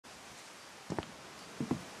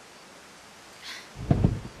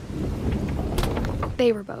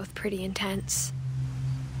They were both pretty intense.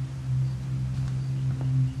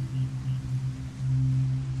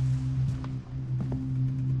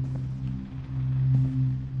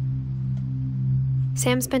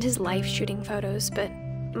 Sam spent his life shooting photos, but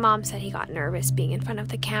Mom said he got nervous being in front of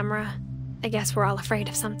the camera. I guess we're all afraid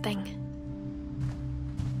of something.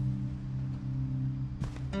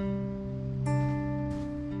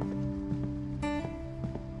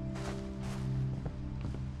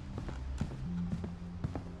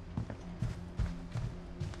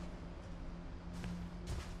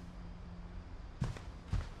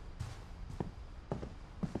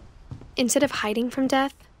 Instead of hiding from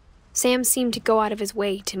death, Sam seemed to go out of his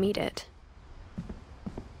way to meet it.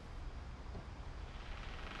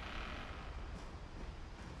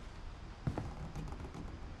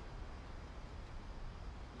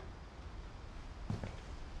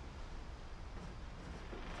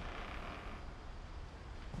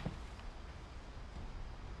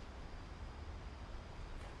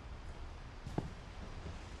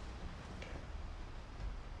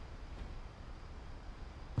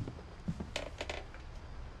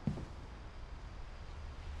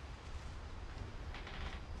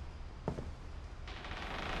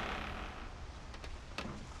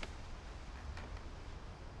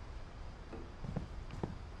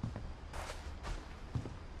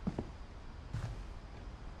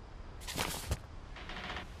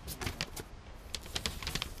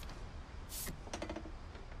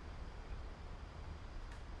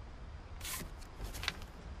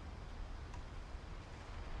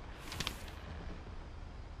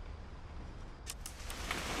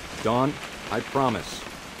 Dawn, I promise,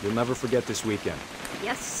 you'll never forget this weekend.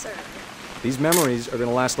 Yes, sir. These memories are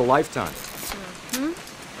gonna last a lifetime.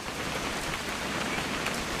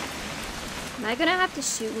 Am I gonna have to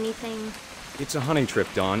shoot anything? It's a hunting trip,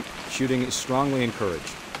 Dawn. Shooting is strongly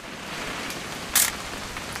encouraged.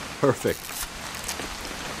 Perfect.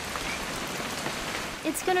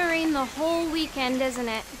 It's gonna rain the whole weekend, isn't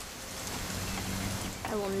it?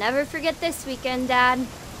 I will never forget this weekend, Dad.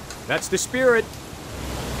 That's the spirit.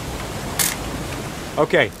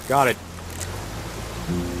 Okay, got it.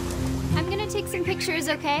 I'm gonna take some pictures,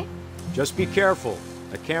 okay? Just be careful.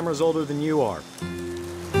 That camera's older than you are.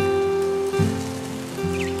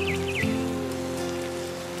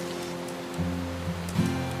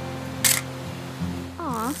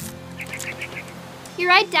 Aw. You're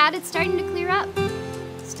right, Dad. It's starting to clear up.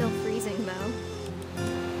 Still freezing, though.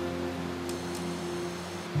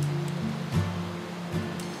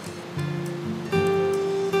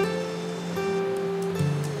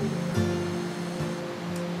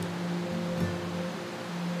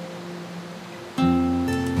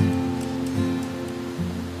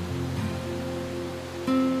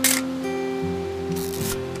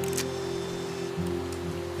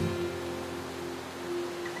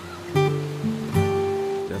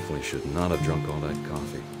 Should not have drunk all that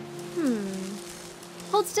coffee.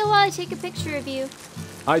 Hold still while I take a picture of you.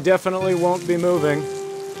 I definitely won't be moving.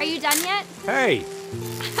 Are you done yet? Hey!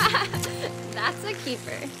 That's a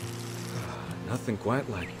keeper. Nothing quite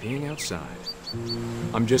like being outside.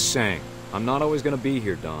 I'm just saying, I'm not always gonna be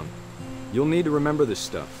here, Dawn. You'll need to remember this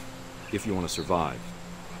stuff, if you want to survive.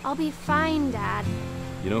 I'll be fine, Dad.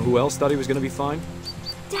 You know who else thought he was gonna be fine?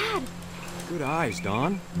 Dad! Good eyes,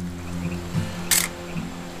 Dawn.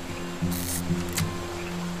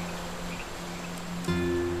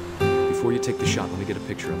 Before you take the shot, let me get a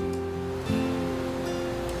picture of you.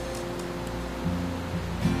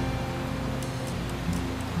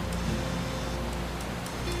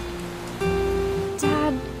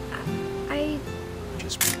 Dad, I...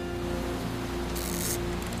 Just...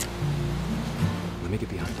 Let me get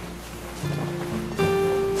behind you.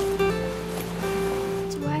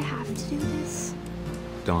 Do I have to do this?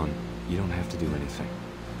 Dawn, you don't have to do anything.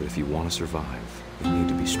 But if you want to survive, you need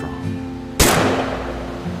to be strong.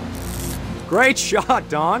 Great shot,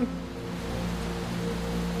 Dawn!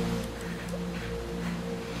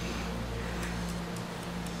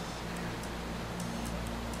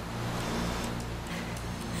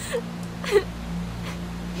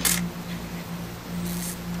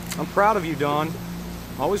 I'm proud of you, Dawn.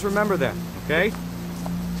 Always remember that, okay?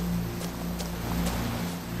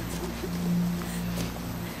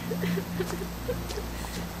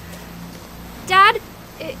 Dad,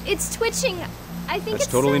 it's twitching. I think That's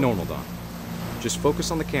it's totally so... normal, Dawn. Just focus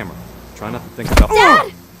on the camera. Try not to think about...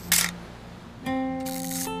 Dad!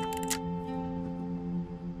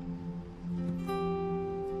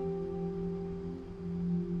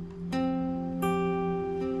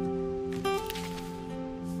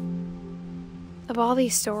 Of all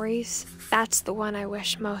these stories, that's the one I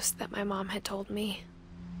wish most that my mom had told me.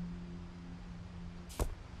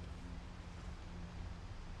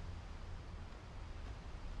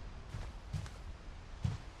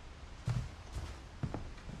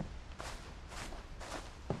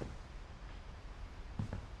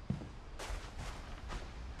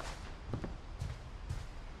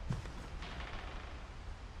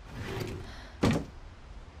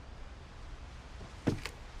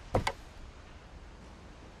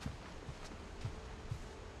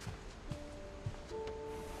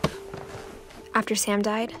 After Sam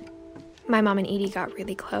died, my mom and Edie got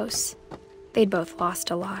really close. They'd both lost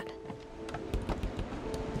a lot.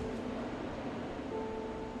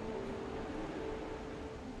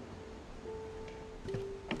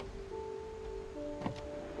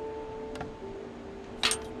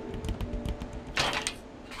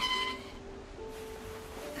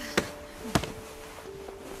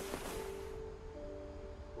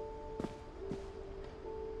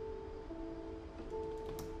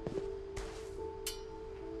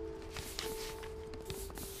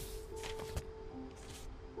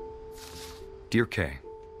 Dear Kay,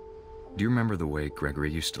 do you remember the way Gregory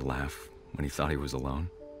used to laugh when he thought he was alone?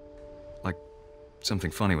 Like something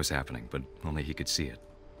funny was happening, but only he could see it.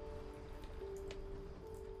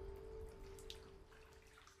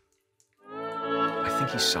 I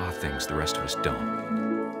think he saw things the rest of us don't.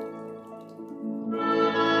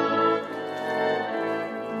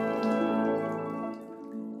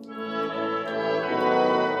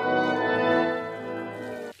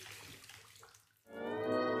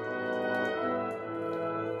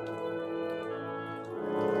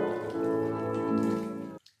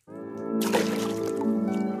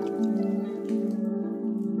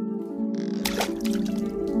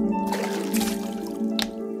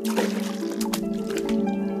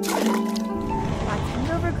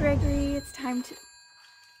 Gregory, it's time to...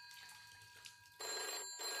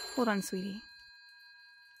 Hold on, sweetie.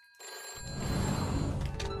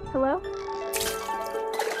 Hello?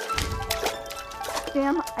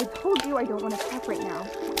 Sam, I told you I don't want to talk right now.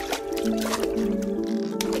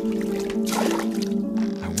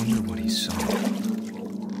 I wonder what he saw.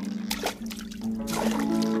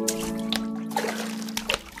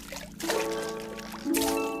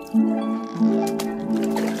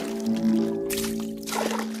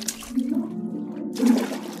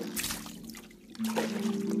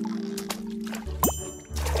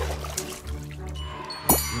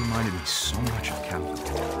 Reminded me so much of Calvin.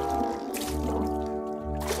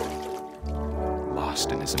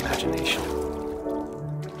 Lost in his imagination.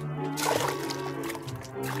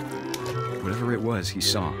 Whatever it was, he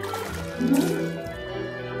saw.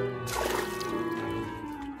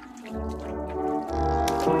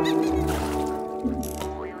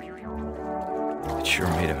 It sure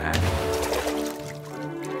made him happy.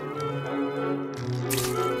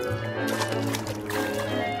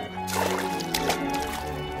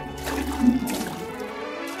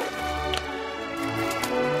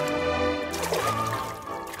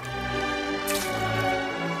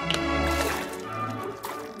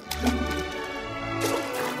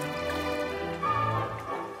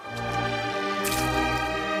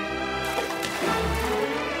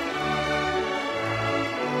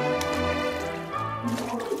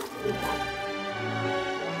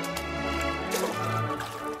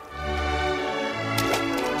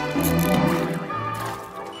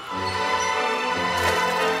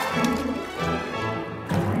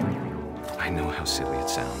 I know how silly it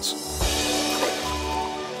sounds.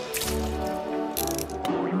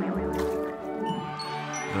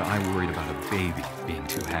 But I worried about a baby being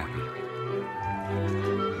too happy.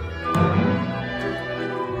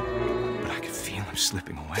 But I could feel him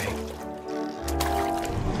slipping away.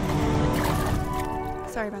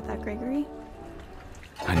 Sorry about that, Gregory.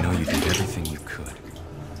 I know you did everything you could.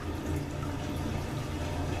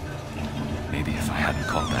 Maybe if I hadn't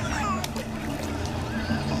called that night.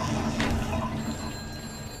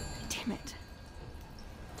 Damn it.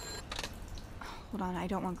 Hold on, I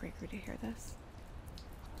don't want Gregory to hear this.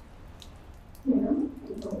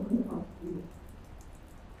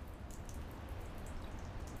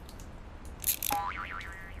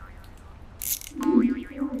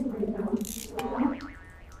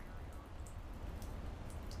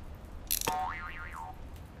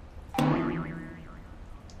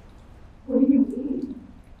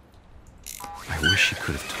 I wish he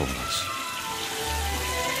could have told us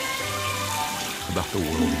about the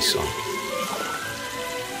world he saw.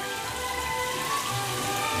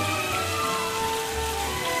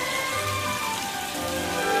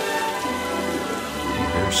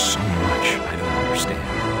 There's so much I don't understand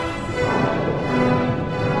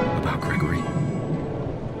about Gregory,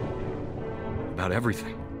 about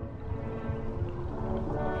everything.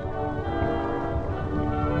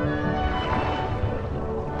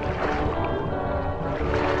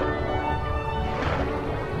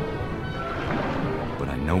 But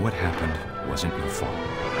I know what happened wasn't your fault.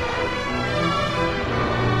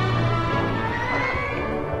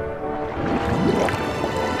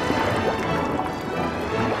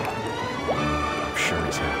 I'm sure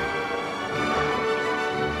he's happy.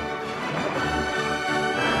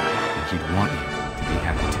 And he'd want you to be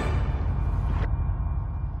happy too.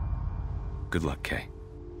 Good luck, Kay.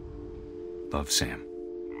 Love, Sam.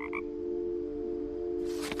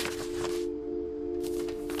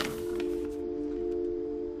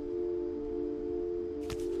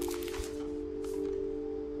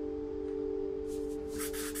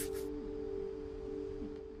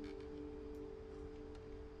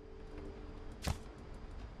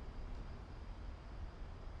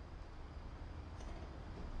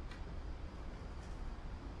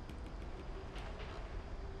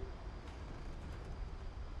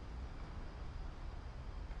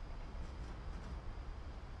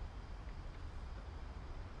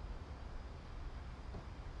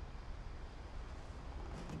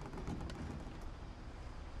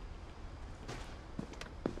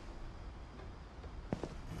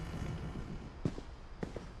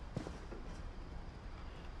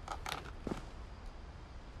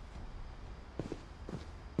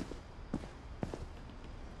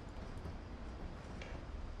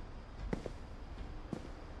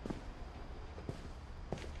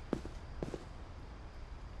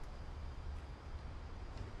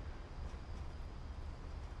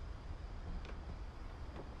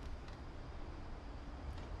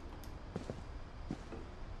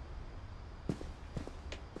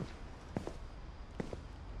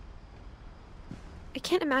 I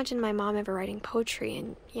can't imagine my mom ever writing poetry,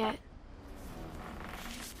 and yet...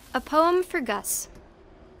 A poem for Gus,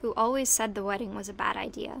 who always said the wedding was a bad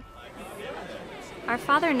idea. Our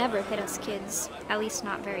father never hit us kids, at least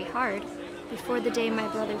not very hard, before the day my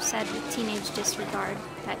brother said with teenage disregard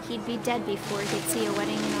that he'd be dead before he'd see a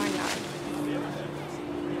wedding in our yard.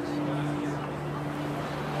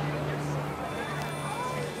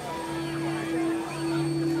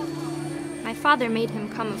 My father made him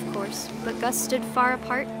come, of course, but Gus stood far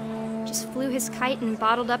apart, just flew his kite and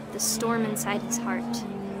bottled up the storm inside his heart.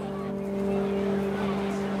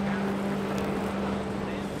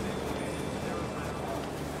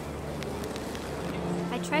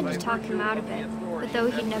 I tried to talk him out of it, but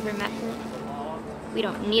though he'd never met her, "We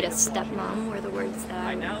don't need a stepmom," were the words that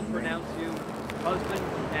I now remembered. pronounce you husband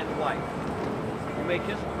and wife. You may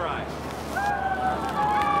kiss the bride.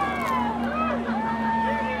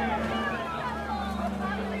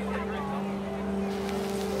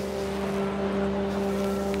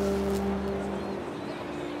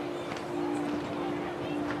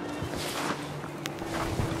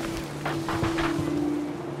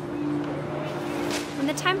 When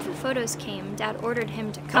the time for photos came, Dad ordered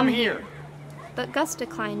him to come here. But Gus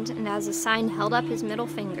declined, and as a sign held up his middle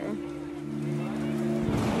finger.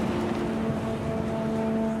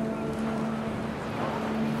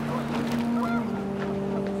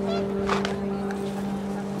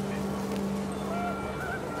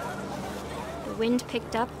 The wind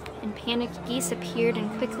picked up, and panicked geese appeared and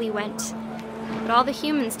quickly went. But all the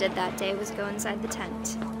humans did that day was go inside the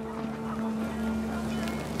tent.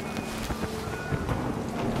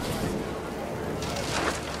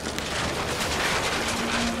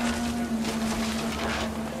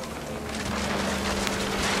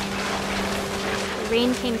 The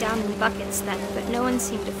rain came down in buckets then, but no one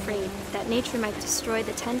seemed afraid that nature might destroy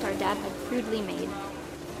the tent our dad had crudely made.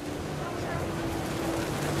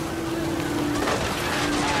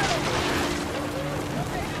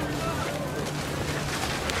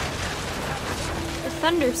 The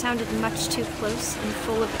thunder sounded much too close and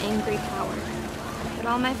full of angry power. But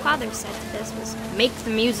all my father said to this was, "Make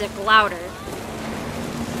the music louder."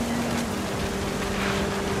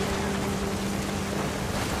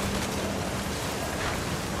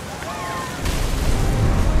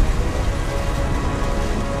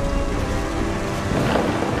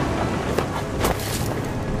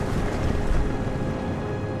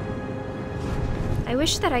 I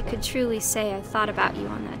wish that I could truly say I thought about you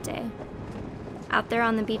on that day. Out there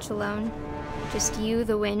on the beach alone, just you,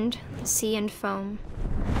 the wind, the sea, and foam.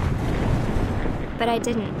 But I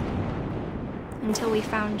didn't, until we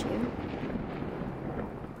found you.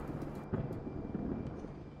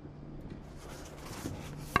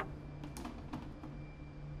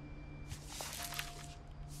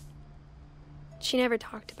 She never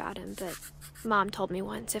talked about him, but Mom told me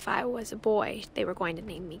once if I was a boy, they were going to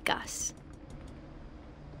name me Gus.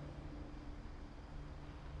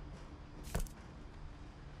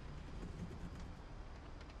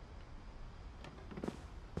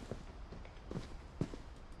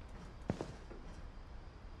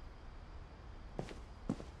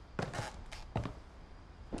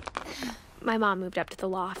 My mom moved up to the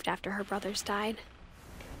loft after her brothers died.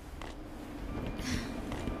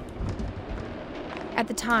 At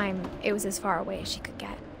the time, it was as far away as she could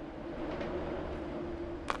get.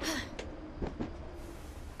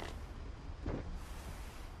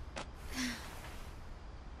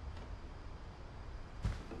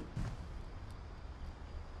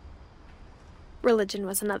 Religion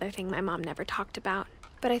was another thing my mom never talked about,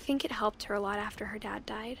 but I think it helped her a lot after her dad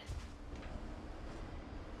died.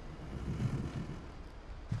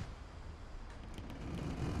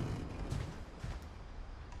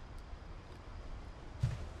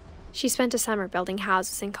 She spent a summer building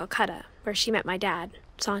houses in Calcutta, where she met my dad,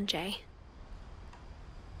 Sanjay.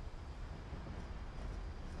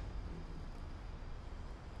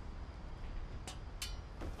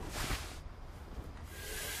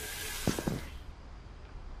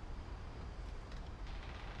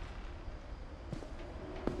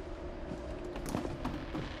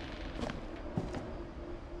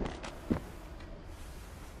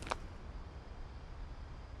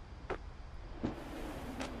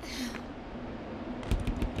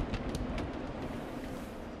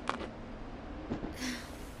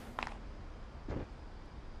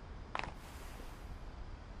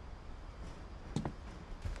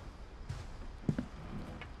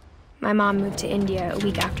 My mom moved to India a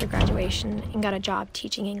week after graduation and got a job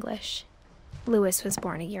teaching English. Louis was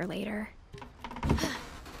born a year later.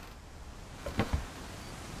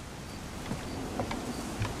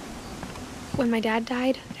 When my dad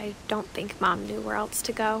died, I don't think Mom knew where else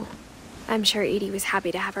to go. I'm sure Edie was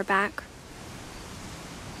happy to have her back.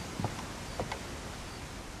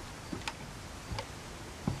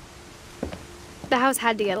 The house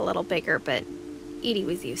had to get a little bigger, but Edie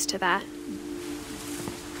was used to that.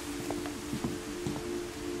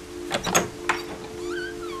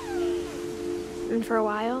 And for a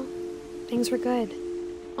while, things were good,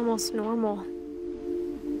 almost normal.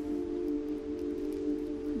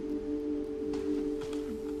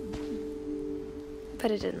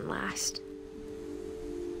 But it didn't last.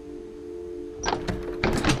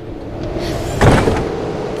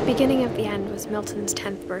 The beginning of the end was Milton's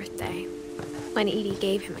 10th birthday, when Edie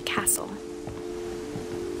gave him a castle.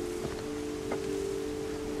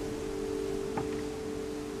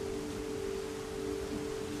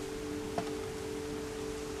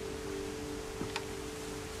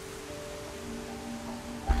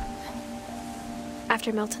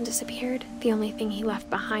 After Milton disappeared, the only thing he left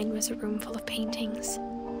behind was a room full of paintings.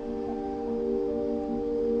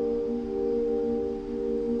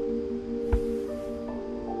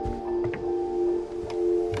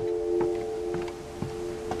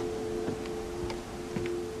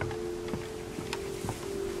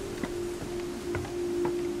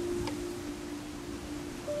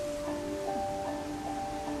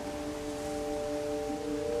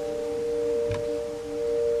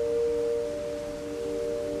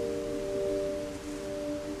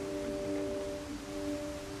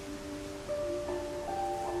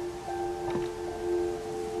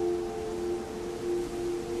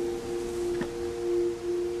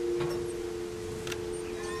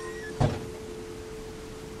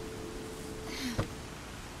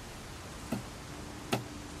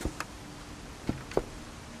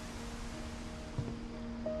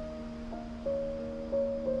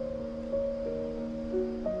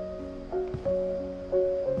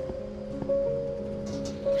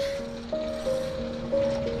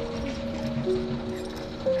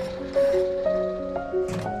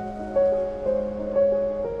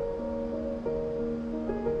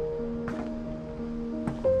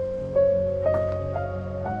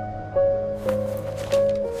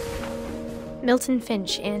 Milton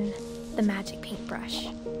Finch in The Magic Paintbrush.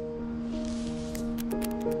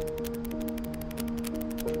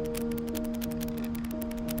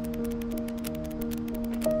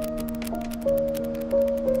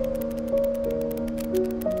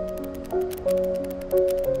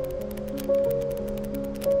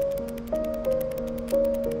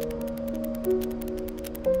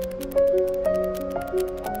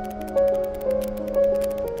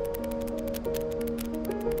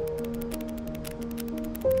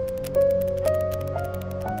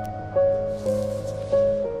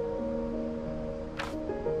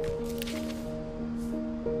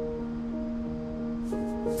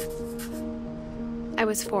 I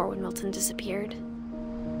was 4 when Milton disappeared.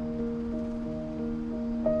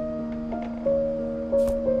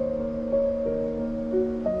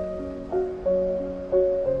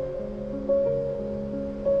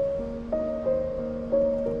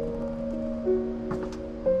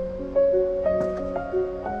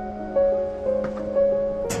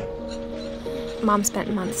 Mom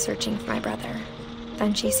spent months searching for my brother.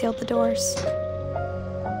 Then she sealed the doors.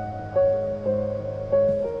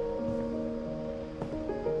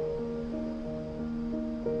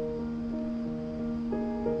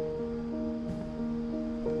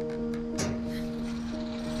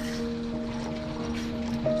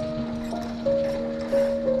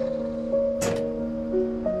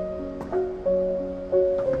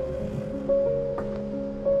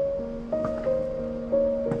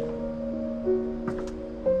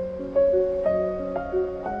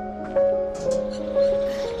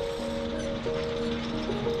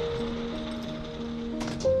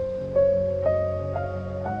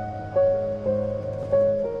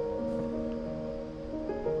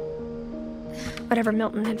 whatever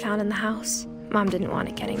Milton had found in the house. Mom didn't want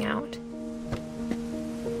it getting out.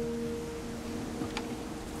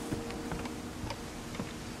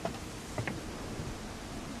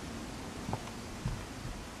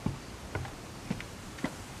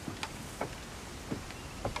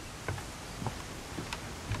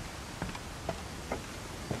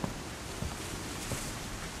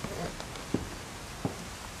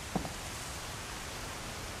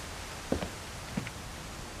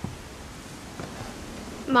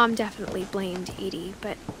 Mom definitely blamed Edie,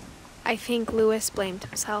 but I think Louis blamed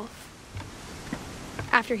himself.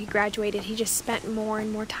 After he graduated, he just spent more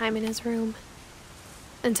and more time in his room,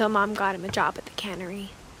 until Mom got him a job at the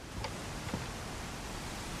cannery.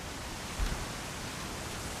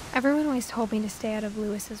 Everyone always told me to stay out of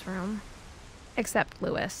Louis's room, except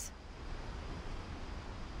Louis.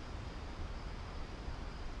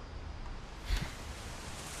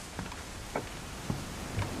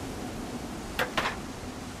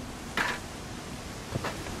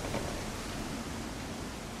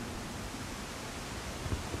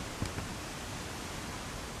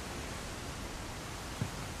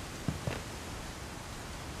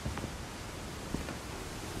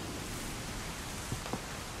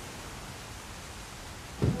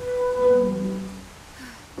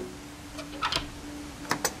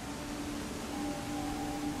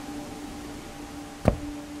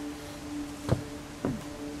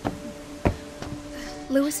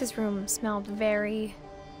 Louis's room smelled very,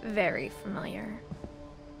 very familiar.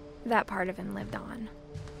 That part of him lived on.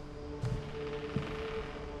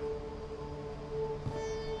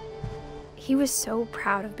 He was so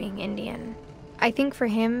proud of being Indian. I think for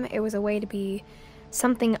him, it was a way to be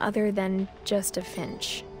something other than just a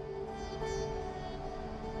Finch.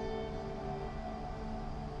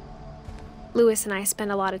 Louis and I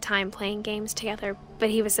spent a lot of time playing games together, but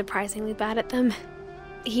he was surprisingly bad at them.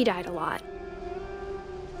 He died a lot.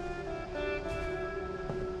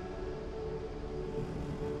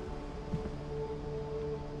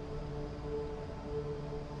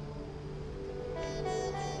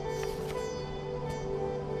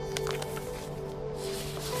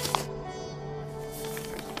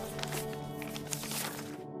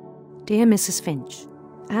 Dear Mrs. Finch,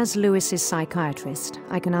 as Louis's psychiatrist,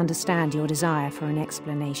 I can understand your desire for an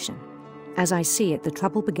explanation. As I see it, the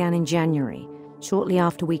trouble began in January, shortly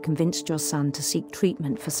after we convinced your son to seek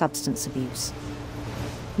treatment for substance abuse.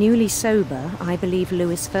 Newly sober, I believe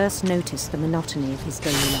Louis first noticed the monotony of his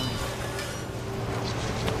daily life.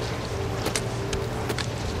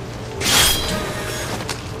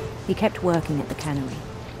 He kept working at the cannery,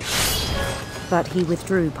 but he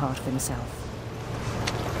withdrew part of himself.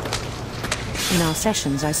 In our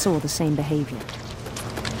sessions, I saw the same behavior.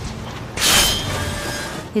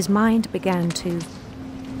 His mind began to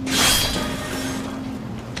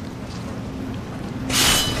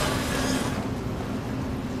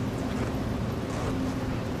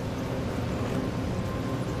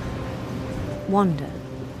wander.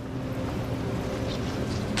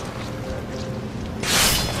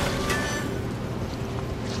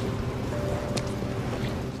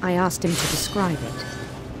 I asked him to describe it.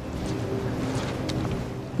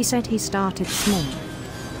 He said he started small,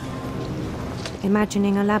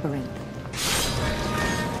 imagining a labyrinth.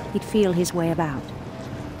 He'd feel his way about,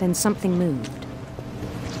 then something moved.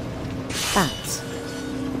 Bats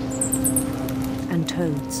and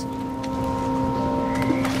toads.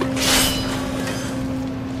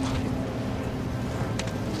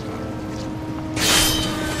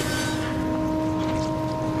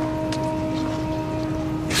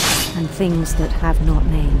 And things that have not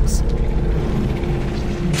names.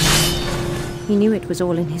 He knew it was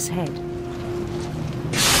all in his head.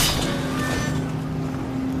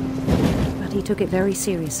 But he took it very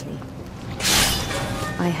seriously.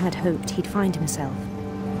 I had hoped he'd find himself.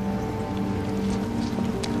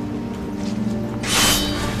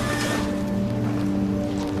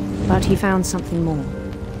 But he found something more.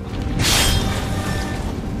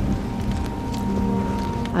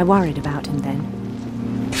 I worried about him then.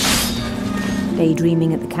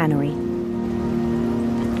 Daydreaming at the cannery.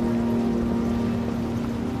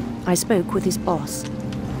 I spoke with his boss,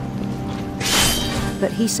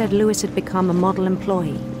 but he said Louis had become a model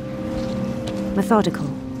employee. Methodical,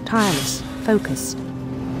 tireless, focused.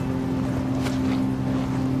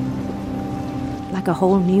 Like a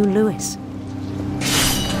whole new Louis.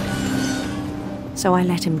 So I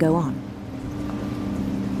let him go on.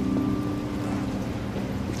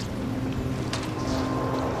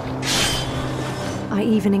 I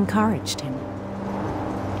even encouraged him.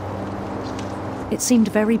 It seemed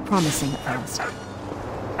very promising at first.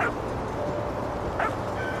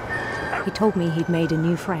 He told me he'd made a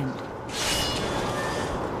new friend.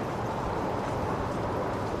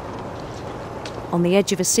 on the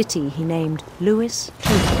edge of a city he named Lewis.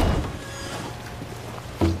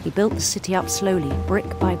 He built the city up slowly,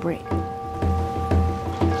 brick by brick.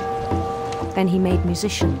 Then he made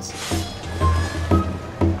musicians.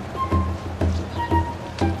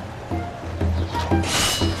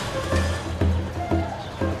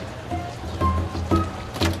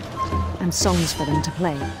 And songs for them to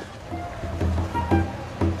play.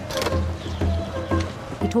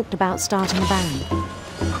 He talked about starting a band.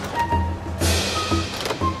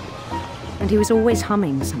 And he was always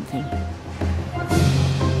humming something.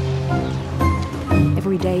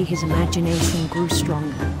 Every day his imagination grew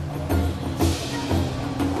stronger.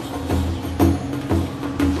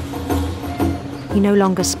 He no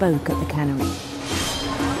longer spoke at the cannery.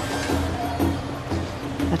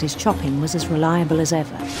 But his chopping was as reliable as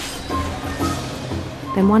ever.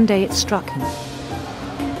 Then one day it struck him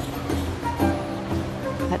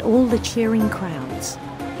that all the cheering crowds,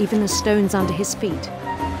 even the stones under his feet,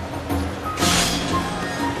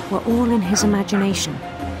 were all in his imagination.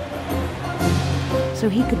 So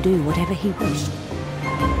he could do whatever he wished.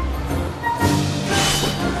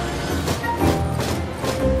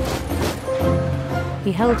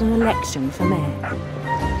 He held an election for mayor.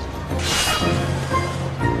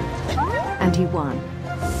 And he won.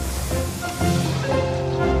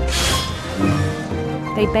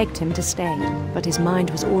 They begged him to stay, but his mind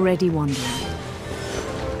was already wandering.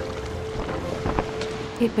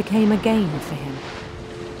 It became a game for him.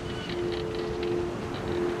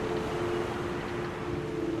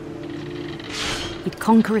 He'd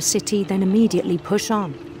conquer a city, then immediately push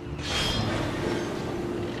on.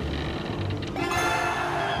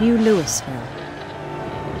 New Louisville.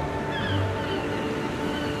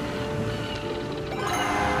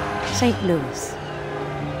 St. Louis.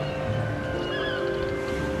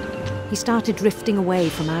 He started drifting away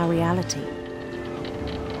from our reality.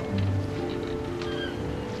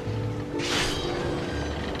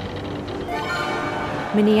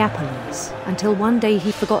 Minneapolis, until one day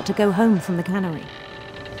he forgot to go home from the cannery.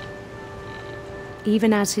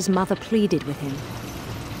 Even as his mother pleaded with him,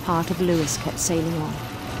 part of Louis kept sailing on.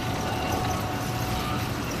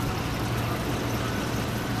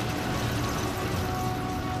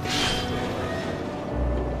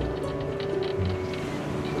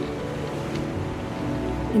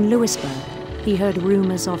 In Louisburg, he heard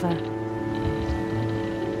rumors of a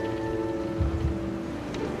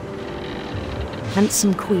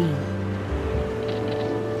handsome queen.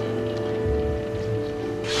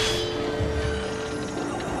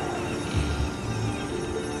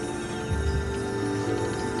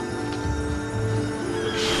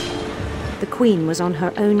 The queen was on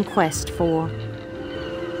her own quest for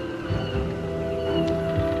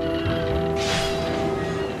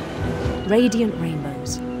radiant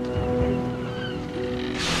rainbows.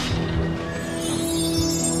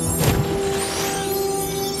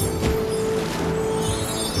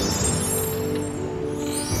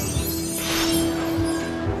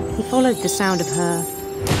 He followed the sound of her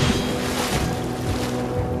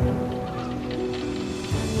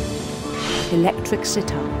electric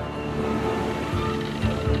sitar.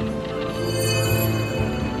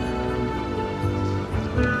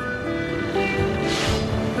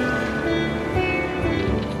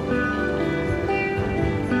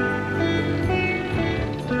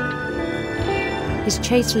 His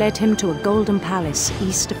chase led him to a golden palace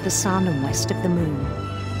east of the sun and west of the moon.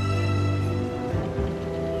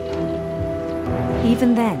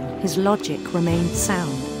 Even then, his logic remained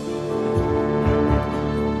sound.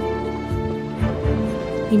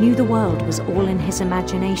 He knew the world was all in his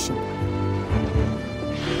imagination.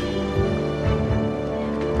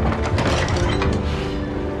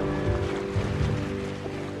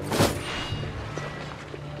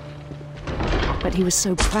 But he was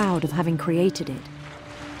so proud of having created it.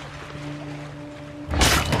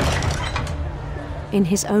 In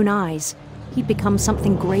his own eyes, he'd become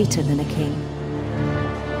something greater than a king.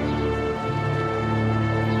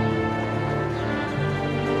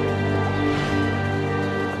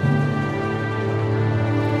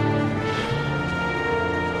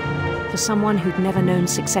 For someone who'd never known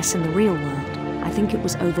success in the real world, I think it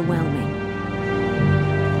was overwhelming.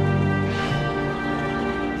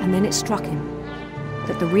 And then it struck him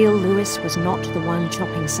that the real Louis was not the one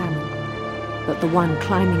chopping salmon, but the one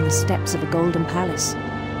climbing the steps of a golden palace.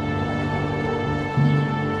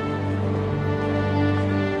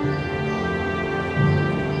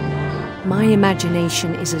 My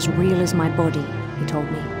imagination is as real as my body, he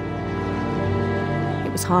told me.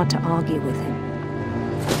 It was hard to argue with him.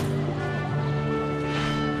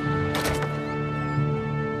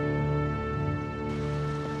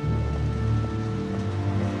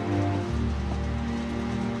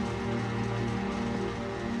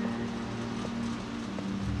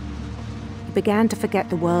 He began to forget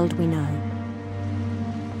the world we know.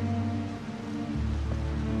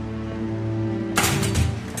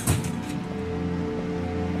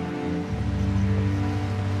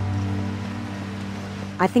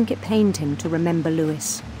 I think it pained him to remember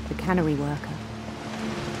Lewis, the cannery worker.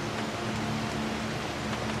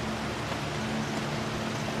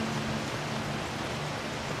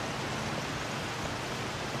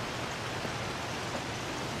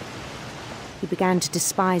 He began to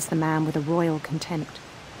despise the man with a royal contempt.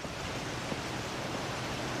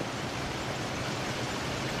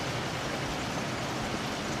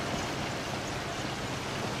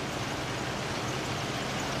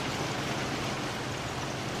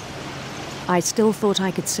 I still thought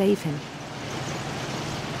I could save him.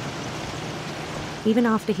 Even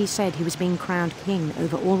after he said he was being crowned king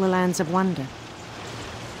over all the lands of wonder.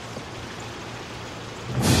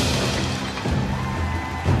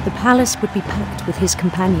 The palace would be packed with his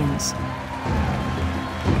companions.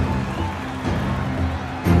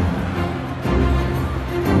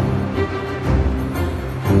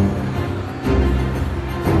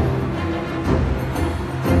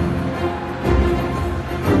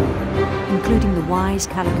 Including the wise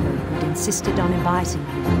Calico who'd insisted on inviting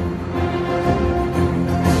him.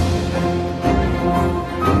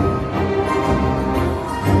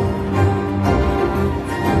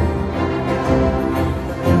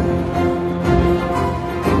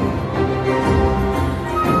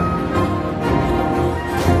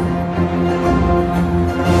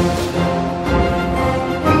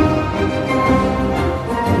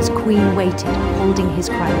 His queen waited, holding his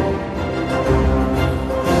crown.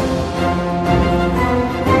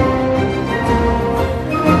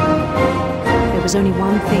 There was only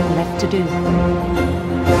one thing left to do.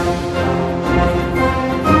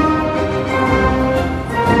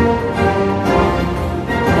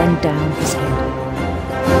 Bend down his head.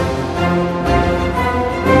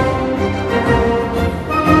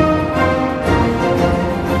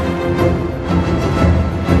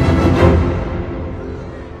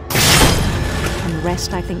 And the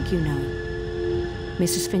rest I think you know.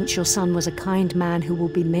 Mrs. Finch, your son was a kind man who will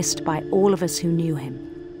be missed by all of us who knew him.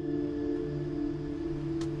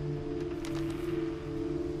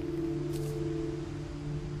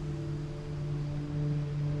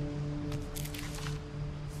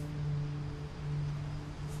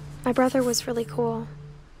 My brother was really cool.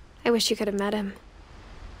 I wish you could have met him.